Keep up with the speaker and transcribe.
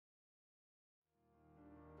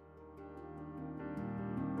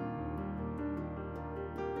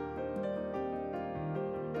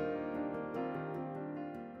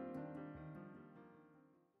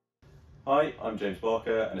Hi, I'm James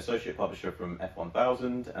Barker, an Associate Publisher from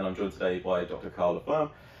F1000, and I'm joined today by Dr Carl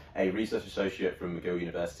LaFlamme, a Research Associate from McGill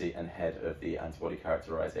University and Head of the Antibody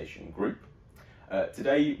Characterization Group.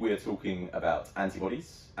 Today we are talking about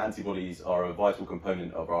antibodies. Antibodies are a vital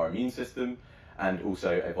component of our immune system and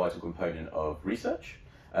also a vital component of research.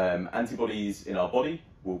 Antibodies in our body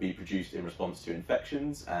will be produced in response to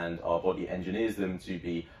infections, and our body engineers them to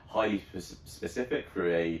be highly specific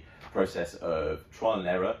through a process of trial and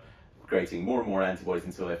error, creating more and more antibodies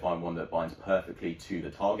until they find one that binds perfectly to the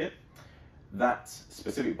target. That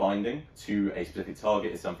specific binding to a specific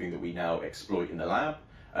target is something that we now exploit in the lab.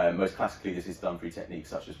 Most classically, this is done through techniques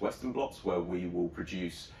such as Western blots, where we will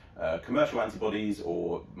produce commercial antibodies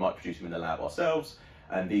or might produce them in the lab ourselves,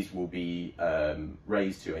 and these will be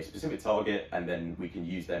raised to a specific target, and then we can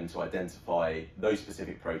use them to identify those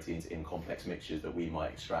specific proteins in complex mixtures that we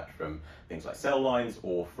might extract from things like cell lines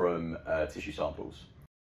or from tissue samples.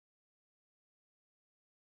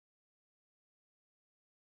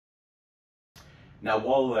 Now,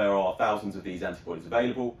 while there are thousands of these antibodies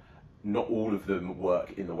available, not all of them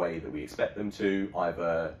work in the way that we expect them to,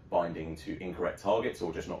 either binding to incorrect targets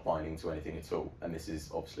or just not binding to anything at all. And this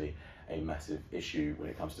is obviously a massive issue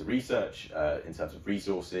when it comes to research, in terms of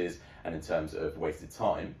resources and in terms of wasted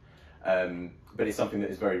time. But it's something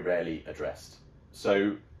that is very rarely addressed.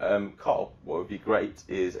 So, Carl, what would be great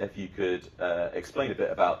is if you could explain a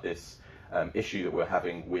bit about this issue that we're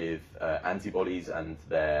having with antibodies and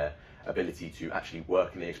their ability to actually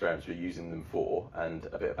work in the experiments we're using them for, and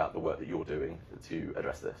a bit about the work that you're doing to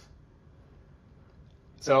address this.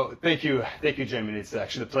 So thank you, Jim, and it's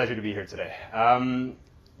actually a pleasure to be here today.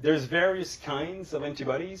 There's various kinds of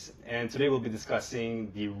antibodies, and today we'll be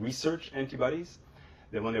discussing the research antibodies,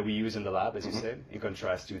 the one that we use in the lab, as you said, in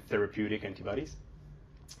contrast to therapeutic antibodies.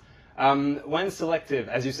 When selective,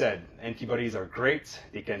 as you said, antibodies are great.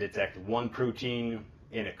 They can detect one protein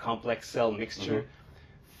in a complex cell mixture.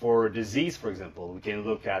 For disease, for example, we can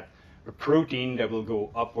look at a protein that will go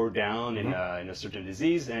up or down in a certain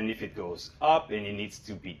disease, and if it goes up and it needs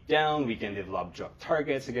to be down, we can develop drug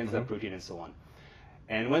targets against that protein and so on.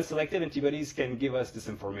 And when selective antibodies can give us this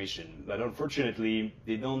information, but unfortunately,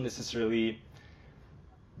 they don't necessarily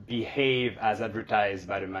behave as advertised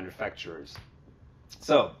by the manufacturers.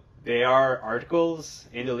 So there are articles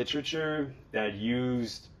in the literature that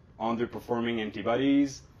used underperforming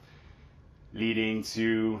antibodies, leading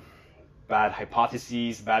to bad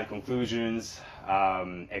hypotheses, bad conclusions,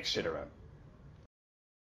 etc.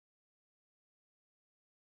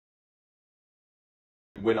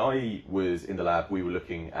 When I was in the lab, we were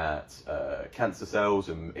looking at cancer cells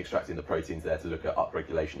and extracting the proteins there to look at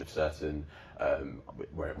upregulation of certain,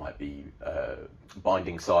 where it might be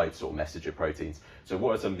binding sites or messenger proteins. So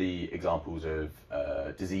what are some of the examples of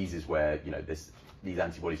diseases where these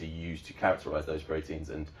antibodies are used to characterize those proteins,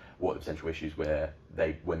 and what are the potential issues where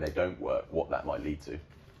when they don't work, what that might lead to?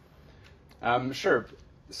 Sure.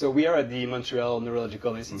 So we are at the Montreal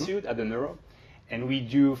Neurological Institute at the Neuro, and we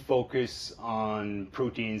do focus on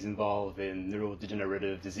proteins involved in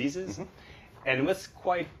neurodegenerative diseases. And what's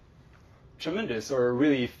quite tremendous or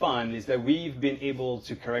really fun is that we've been able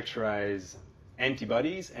to characterize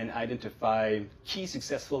antibodies and identify key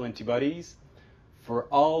successful antibodies for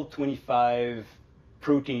all 25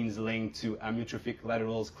 proteins linked to amyotrophic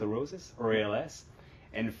lateral sclerosis, or ALS,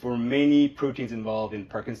 and for many proteins involved in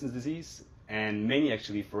Parkinson's disease, and many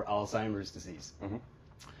actually for Alzheimer's disease.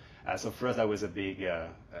 So for us, that was a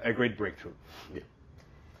great breakthrough.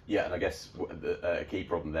 Yeah, and I guess a key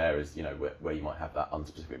problem there is, where you might have that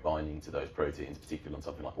unspecific binding to those proteins, particularly on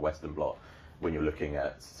something like a Western blot, when you're looking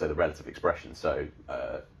at, the relative expression. So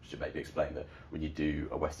should maybe explain that when you do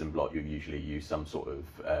a Western blot, you usually use some sort of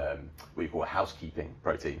what you call a housekeeping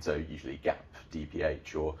protein. So usually GAP,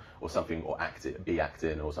 DPH, or something, or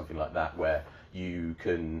B-actin, or something like that, where you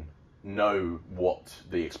can know what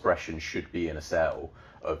the expression should be in a cell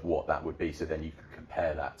of what that would be. So then you can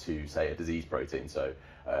compare that to, say, a disease protein. So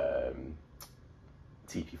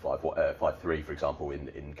TP53, for example,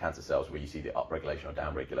 in cancer cells, where you see the upregulation or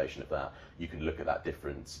downregulation of that, you can look at that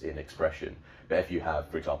difference in expression. But if you have,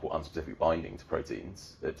 for example, unspecific binding to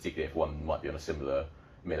proteins, particularly if one might be on a similar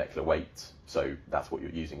molecular weight, so that's what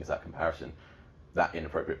you're using as that comparison, that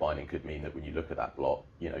inappropriate binding could mean that when you look at that blot,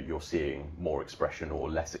 you're seeing more expression or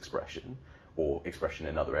less expression, or expression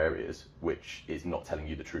in other areas, which is not telling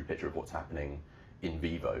you the true picture of what's happening in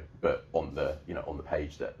vivo, but on the on the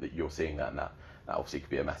page that you're seeing that, and that obviously could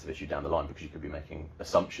be a massive issue down the line, because you could be making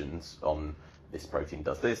assumptions on this protein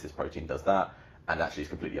does this protein does that, and actually it's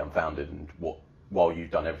completely unfounded, and while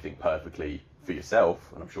you've done everything perfectly for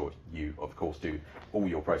yourself, and I'm sure you, of course, do all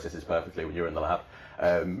your processes perfectly when you're in the lab,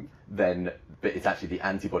 but it's actually the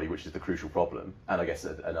antibody which is the crucial problem. And I guess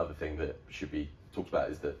another thing that should be talked about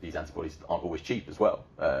is that these antibodies aren't always cheap as well.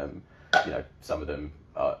 Some of them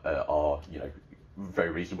are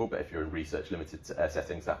very reasonable, but if you're in research limited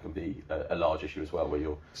settings, that can be a large issue as well, where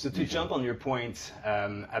you're... So to jump on your point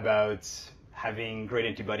about having great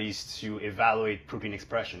antibodies to evaluate protein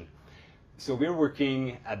expression, so we're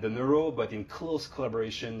working at the Neuro, but in close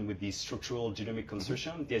collaboration with the Structural Genomic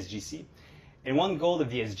Consortium, the SGC. And one goal of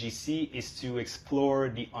the SGC is to explore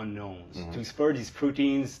the unknowns, to explore these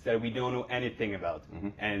proteins that we don't know anything about.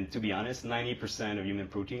 And to be honest, 90% of human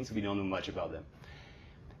proteins, we don't know much about them.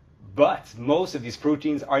 But most of these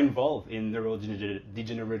proteins are involved in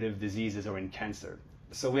neurodegenerative diseases or in cancer.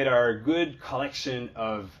 So with our good collection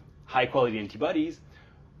of high-quality antibodies,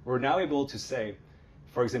 we're now able to say,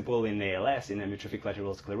 for example, in ALS, in amyotrophic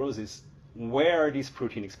lateral sclerosis, where are these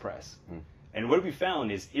proteins expressed? And what we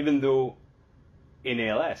found is, even though in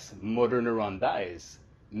ALS, motor neuron dies,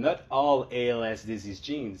 not all ALS disease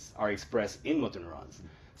genes are expressed in motor neurons.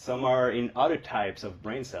 Some are in other types of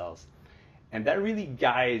brain cells. And that really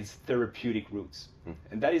guides therapeutic routes.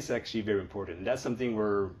 And that is actually very important. And that's something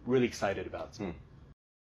we're really excited about.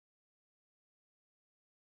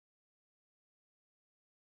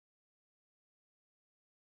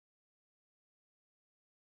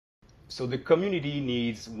 So the community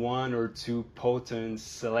needs 1 or 2 potent,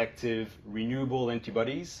 selective, renewable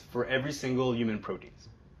antibodies for every single human protein.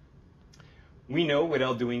 We know,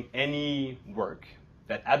 without doing any work,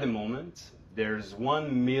 that at the moment, there's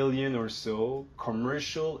 1 million or so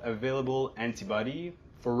commercial available antibody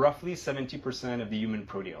for roughly 70% of the human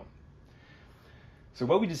proteome. So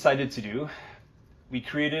what we decided to do, we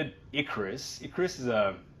created YCharOS.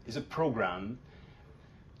 YCharOS is a program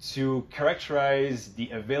to characterize the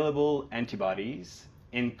available antibodies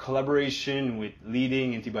in collaboration with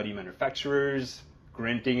leading antibody manufacturers,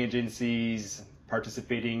 granting agencies,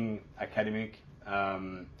 participating academic,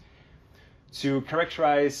 to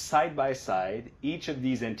characterize side by side each of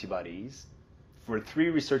these antibodies for 3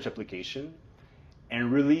 research applications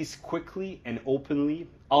and release quickly and openly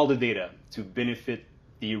all the data to benefit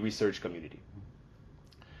the research community.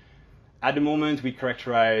 At the moment, we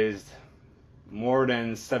characterized more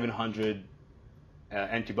than 700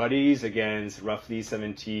 antibodies against roughly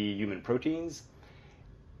 70 human proteins.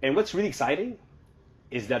 And what's really exciting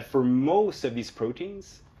is that for most of these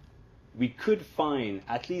proteins, we could find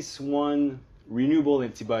at least 1 renewable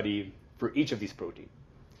antibody for each of these proteins.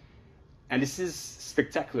 And this is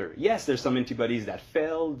spectacular. Yes, there's some antibodies that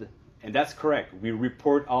failed, and that's correct. We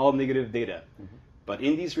report all negative data. But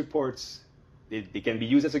in these reports, they can be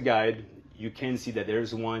used as a guide. You can see that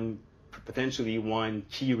there's potentially one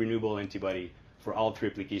key renewable antibody for all 3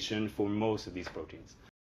 applications for most of these proteins.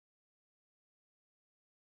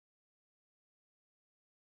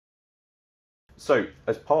 So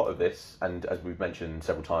as part of this, and as we've mentioned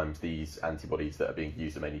several times, these antibodies that are being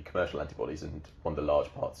used are mainly commercial antibodies, and one of the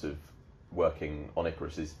large parts of working on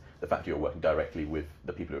YCharOS is the fact that you're working directly with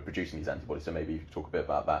the people who are producing these antibodies. So maybe you could talk a bit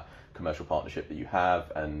about that commercial partnership that you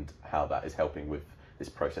have and how that is helping with this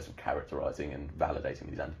process of characterizing and validating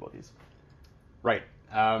these antibodies. Right.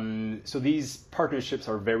 So these partnerships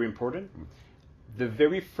are very important. The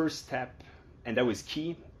very first step, and that was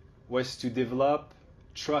key, was to develop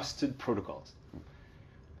trusted protocols.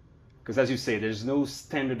 Because as you say, there's no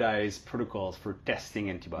standardized protocols for testing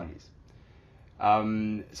antibodies.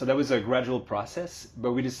 So that was a gradual process,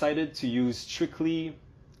 but we decided to use strictly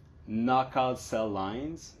knockout cell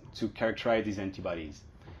lines to characterize these antibodies.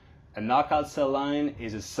 A knockout cell line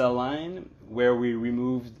is a cell line where we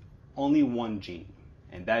removed only 1 gene,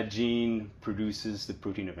 and that gene produces the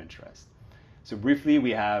protein of interest. So briefly,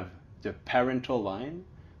 we have the parental line,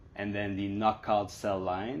 and then the knockout cell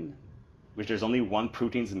line, which there's only 1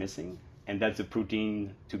 protein missing, and that's the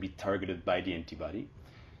protein to be targeted by the antibody.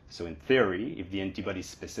 So in theory, if the antibody is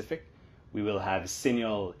specific, we will have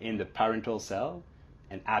signal in the parental cell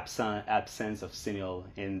and absence of signal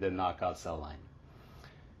in the knockout cell line.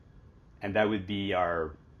 And that would be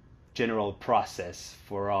our general process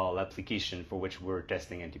for all application for which we're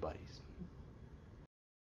testing antibodies.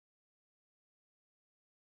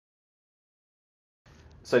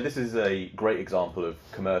 So this is a great example of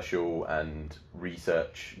commercial and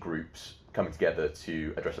research groups coming together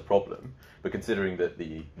to address a problem. But considering that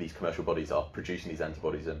these commercial bodies are producing these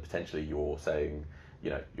antibodies and potentially you're saying,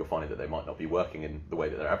 you're finding that they might not be working in the way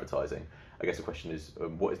that they're advertising, I guess the question is,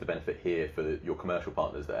 what is the benefit here for your commercial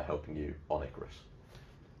partners that are helping you on YCharOS?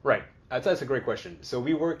 Right. That's a great question. So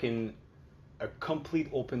we work in a complete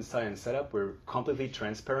open science setup. We're completely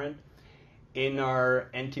transparent. In our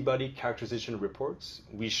antibody characterization reports,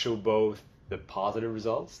 we show both the positive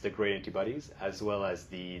results, the great antibodies, as well as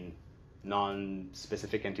the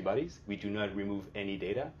non-specific antibodies. We do not remove any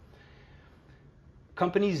data.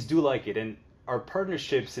 Companies do like it, and our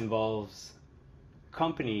partnerships involves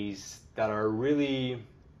companies that really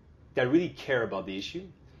care about the issue.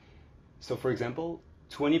 So for example,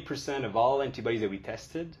 20% of all antibodies that we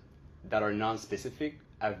tested that are non-specific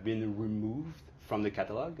have been removed from the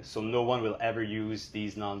catalog, so no one will ever use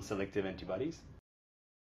these non-selective antibodies.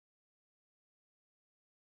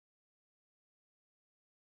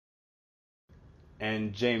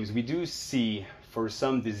 And James, we do see for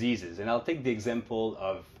some diseases, and I'll take the example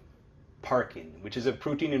of Parkin, which is a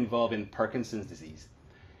protein involved in Parkinson's disease.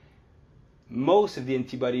 Most of the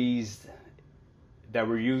antibodies that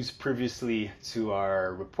were used previously to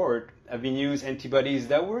our report have been used antibodies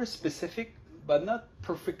that were specific but not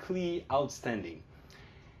perfectly outstanding.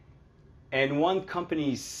 And one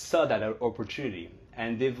company saw that opportunity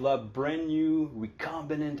and developed brand new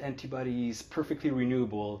recombinant antibodies, perfectly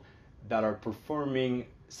renewable, that are performing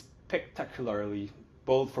spectacularly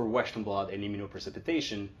both for Western blot and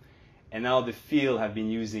immunoprecipitation. And now the field have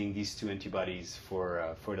been using these two antibodies for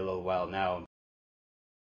a little while now.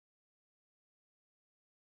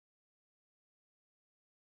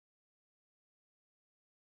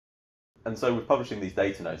 And so with publishing these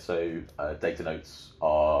data notes, data notes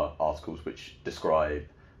are articles which describe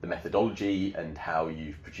the methodology and how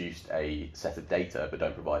you've produced a set of data, but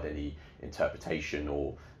don't provide any interpretation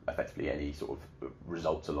or effectively any sort of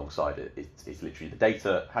results alongside it. It's literally the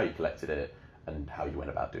data, how you collected it, and how you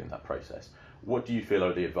went about doing that process. What do you feel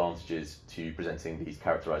are the advantages to presenting these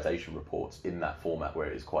characterization reports in that format where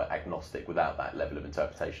it is quite agnostic without that level of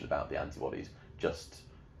interpretation about the antibodies, just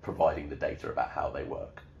providing the data about how they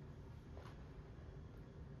work?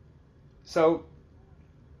 So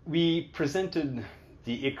we presented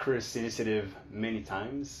the YCharOS initiative many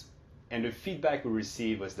times, and the feedback we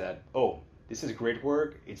received was that, oh, this is great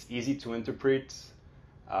work, it's easy to interpret.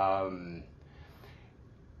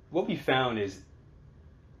 What we found is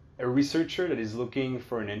a researcher that is looking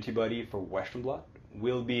for an antibody for Western blot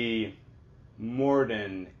will be more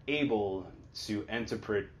than able to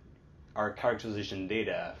interpret our characterization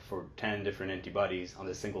data for 10 different antibodies on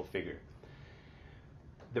a single figure.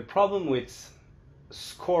 The problem with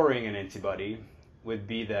scoring an antibody would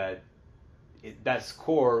be that that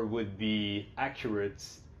score would be accurate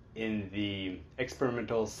in the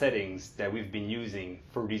experimental settings that we've been using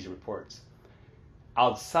for these reports.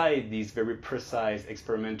 Outside these very precise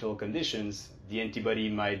experimental conditions, the antibody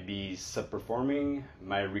might be subperforming,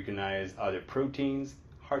 might recognize other proteins,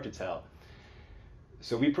 hard to tell.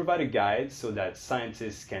 So we provide a guide so that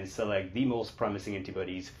scientists can select the most promising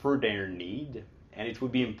antibodies for their need. And it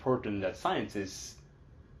would be important that scientists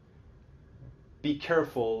be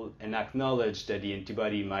careful and acknowledge that the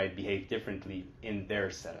antibody might behave differently in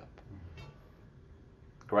their setup.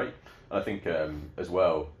 Great. I think as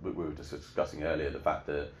well, we were just discussing earlier the fact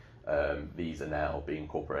that these are now being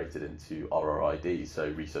incorporated into RRIDs, so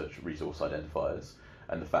research resource identifiers,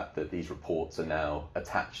 and the fact that these reports are now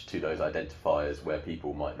attached to those identifiers where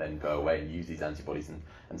people might then go away and use these antibodies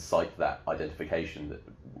and cite that identification that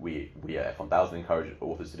we at F1000 encourage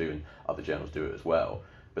authors to do, and other journals do it as well.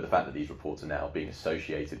 But the fact that these reports are now being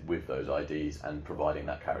associated with those IDs and providing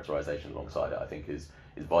that characterization alongside it, I think is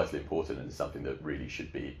vitally important, and is something that really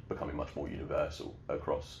should be becoming much more universal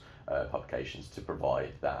across publications, to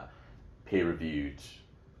provide that peer-reviewed,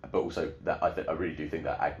 but also that I really do think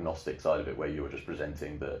that agnostic side of it, where you're just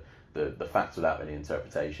presenting the facts without any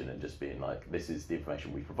interpretation and just being like, this is the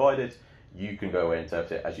information we provided, you can go away and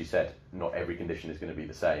interpret it. As you said, not every condition is going to be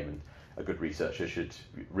the same, and a good researcher should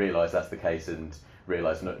realise that's the case, and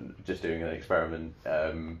realise not just doing an experiment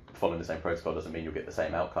following the same protocol doesn't mean you'll get the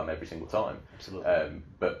same outcome every single time. Absolutely.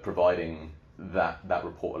 But providing that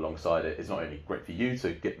report alongside it is not only great for you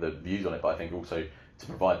to get the views on it, but I think also to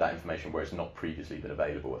provide that information where it's not previously been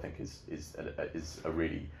available, I think is a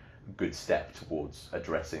really good step towards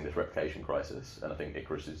addressing this replication crisis, and I think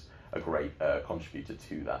YCharOS is a great contributor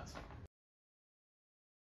to that.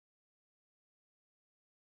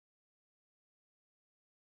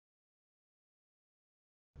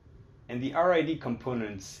 And the RID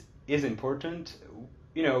components is important.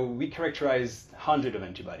 You know, we characterize hundreds of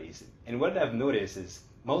antibodies, and what I've noticed is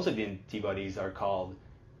most of the antibodies are called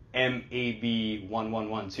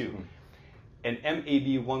MAB1112. And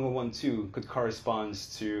MAB1112 could correspond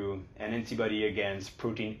to an antibody against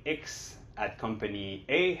protein X at company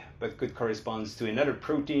A, but could correspond to another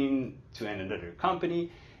protein to another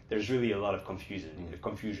company. There's really a lot of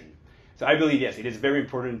confusion. So I believe, yes, it is very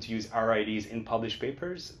important to use RIDs in published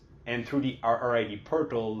papers, And through the RRID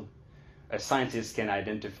portal, a scientist can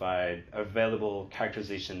identify available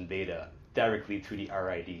characterization data directly through the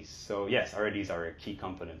RIDs. So yes, RIDs are a key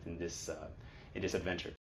component in this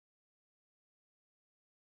adventure.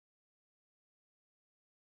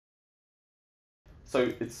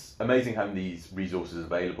 So it's amazing having these resources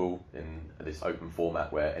available in this open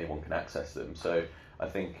format where anyone can access them. So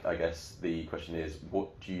I guess the question is,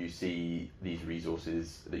 what do you see these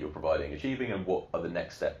resources that you're providing achieving, and what are the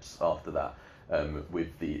next steps after that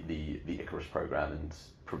with the YCharOS program and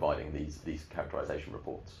providing these characterization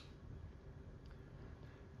reports?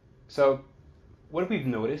 So what we've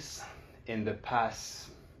noticed in the past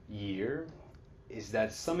year is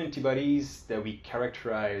that some antibodies that we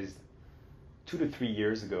characterized 2 to 3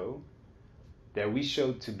 years ago that we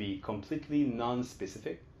showed to be completely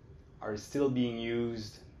non-specific are still being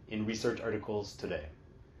used in research articles today.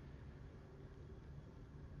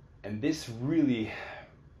 And this really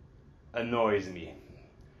annoys me.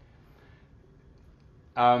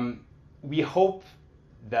 We hope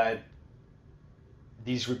that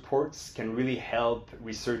these reports can really help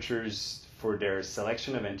researchers for their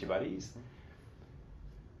selection of antibodies.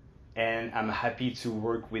 And I'm happy to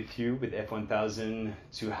work with you, with F1000,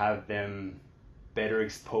 to have them better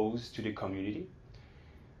exposed to the community.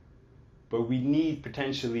 But we need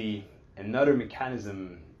potentially another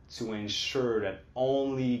mechanism to ensure that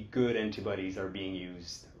only good antibodies are being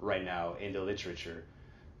used right now in the literature,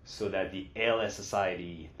 so that the ALS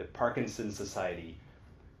Society, the Parkinson's Society,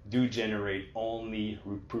 do generate only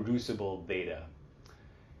reproducible data.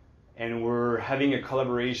 And we're having a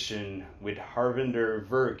collaboration with Harvinder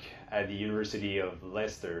Virk at the University of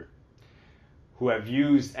Leicester, who have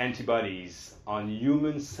used antibodies on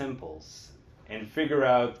human samples and figure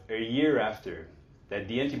out a year after that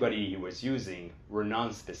the antibody he was using were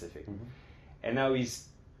non-specific. Mm-hmm. And now he's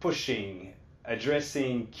pushing,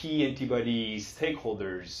 addressing key antibody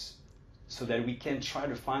stakeholders so that we can try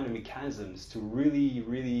to find the mechanisms to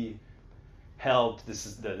really help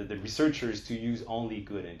the researchers to use only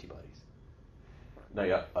good antibodies. No,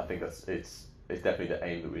 yeah, I think it's definitely the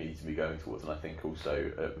aim that we need to be going towards, and I think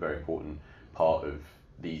also a very important part of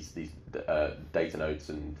these data notes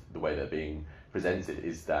and the way they're being presented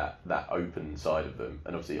is that open side of them.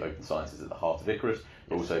 And obviously open science is at the heart of YCharOS,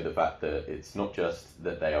 but also the fact that it's not just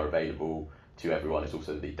that they are available to everyone, it's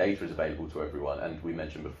also the data is available to everyone. And we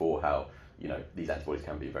mentioned before how these antibodies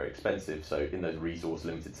can be very expensive, so in those resource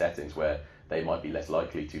limited settings where they might be less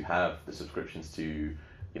likely to have the subscriptions to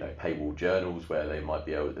paywall journals where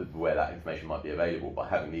where that information might be available, by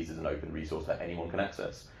having these as an open resource that anyone can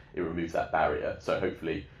access, it removes that barrier. So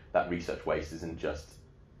hopefully that research waste isn't just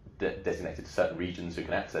designated to certain regions who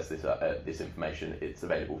can access this information, it's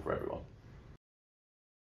available for everyone.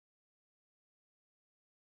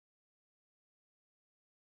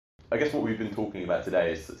 I guess what we've been talking about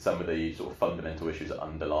today is some of the sort of fundamental issues that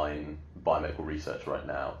underline biomedical research right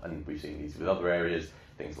now, and we've seen these with other areas,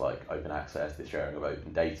 things like open access, the sharing of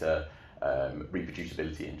open data,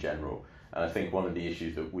 reproducibility in general. And I think one of the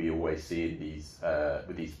issues that we always see in these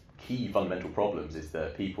with these key fundamental problems is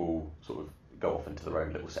that people sort of go off into their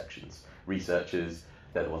own little sections. Researchers,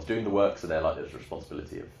 they're the ones doing the work, so they're like, there's a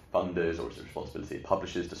responsibility of funders or it's a responsibility of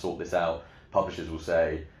publishers to sort this out. Publishers will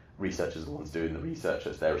say, researchers are the ones doing the research,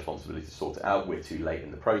 it's their responsibility to sort it out, we're too late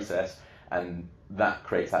in the process. And that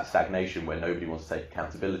creates that stagnation where nobody wants to take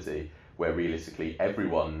accountability, where realistically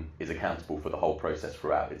everyone is accountable for the whole process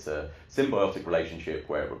throughout. It's a symbiotic relationship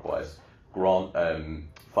where it requires grant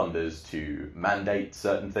funders to mandate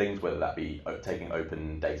certain things, whether that be taking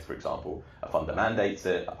open data, for example. A funder mandates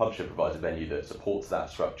it, a publisher provides a venue that supports that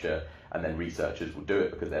structure, and then researchers will do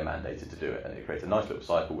it because they're mandated to do it. And it creates a nice little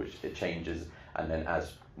cycle which it changes, and then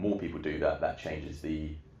as more people do that, that changes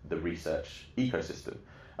the research ecosystem.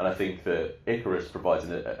 And I think that YCharOS provides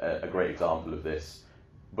a great example of this,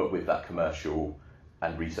 but with that commercial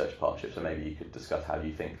and research partnership. So maybe you could discuss how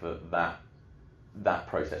you think that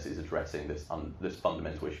process is addressing this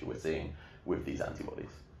fundamental issue we're seeing with these antibodies.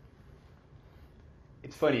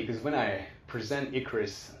 It's funny because when I present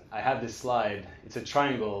YCharOS, I have this slide. It's a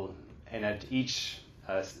triangle, and at each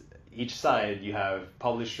side you have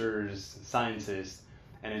publishers, scientists,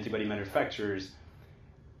 and antibody manufacturers,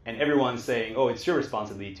 and everyone's saying, "Oh, it's your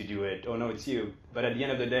responsibility to do it." "Oh, no, it's you." But at the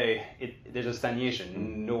end of the day, there's a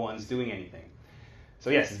stagnation. No one's doing anything. So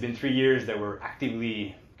yes, it's been 3 years that we're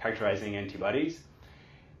actively characterizing antibodies.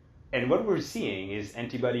 And what we're seeing is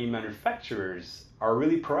antibody manufacturers are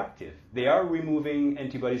really proactive. They are removing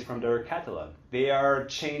antibodies from their catalog. They are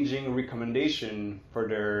changing recommendation for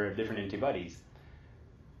their different antibodies.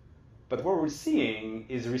 But what we're seeing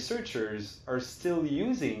is researchers are still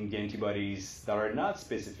using the antibodies that are not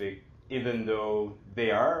specific, even though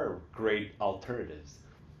they are great alternatives.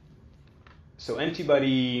 So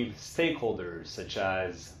antibody stakeholders such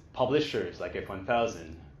as publishers like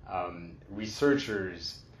F1000,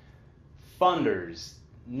 researchers, funders,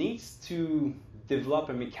 needs to develop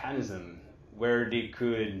a mechanism where they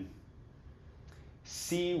could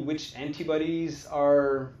see which antibodies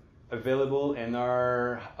are available and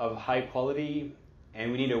are of high quality, and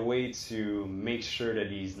we need a way to make sure that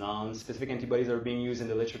these non-specific antibodies are being used in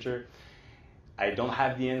the literature. I don't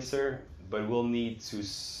have the answer, but we'll need to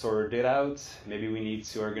sort it out. Maybe we need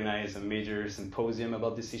to organize a major symposium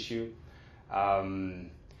about this issue.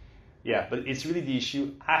 Yeah, but it's really the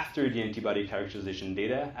issue after the antibody characterization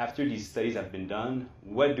data, after these studies have been done,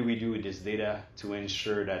 what do we do with this data to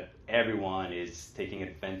ensure that everyone is taking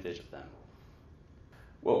advantage of them?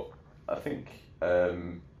 Well, I think,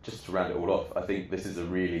 just to round it all off, I think this is a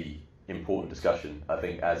really important discussion. I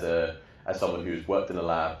think as someone who's worked in a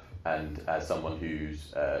lab and as someone who's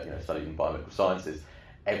studied in biomedical sciences,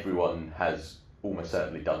 everyone has almost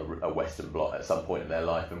certainly done a Western blot at some point in their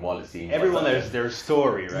life, and while it seems everyone has their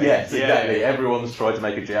story, right? Yes, exactly. Yeah. Everyone's tried to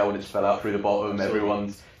make a gel and it's fell out through the bottom. Absolutely.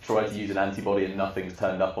 Everyone's tried to use an antibody and nothing's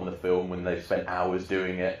turned up on the film when they've spent hours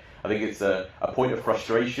doing it. I think it's a point of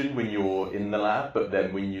frustration when you're in the lab, but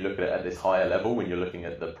then when you look at it at this higher level, when you're looking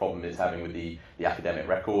at the problem it's having with the academic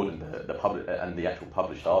record and the actual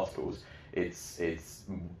published articles, it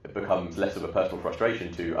becomes less of a personal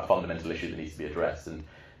frustration to a fundamental issue that needs to be addressed. And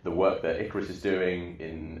the work that YCharOS is doing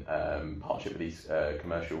in partnership with these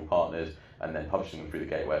commercial partners and then publishing them through the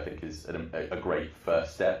Gateway, I think is a great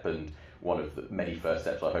first step, and one of the many first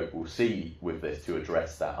steps I hope we'll see with this to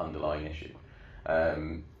address that underlying issue.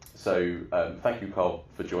 So thank you, Carl,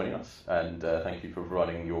 for joining us, and thank you for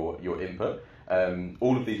providing your input.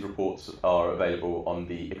 All of these reports are available on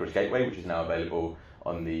the YCharOS Gateway, which is now available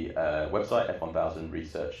on the website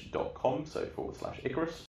f1000research.com, so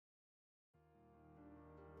 /YCharOS.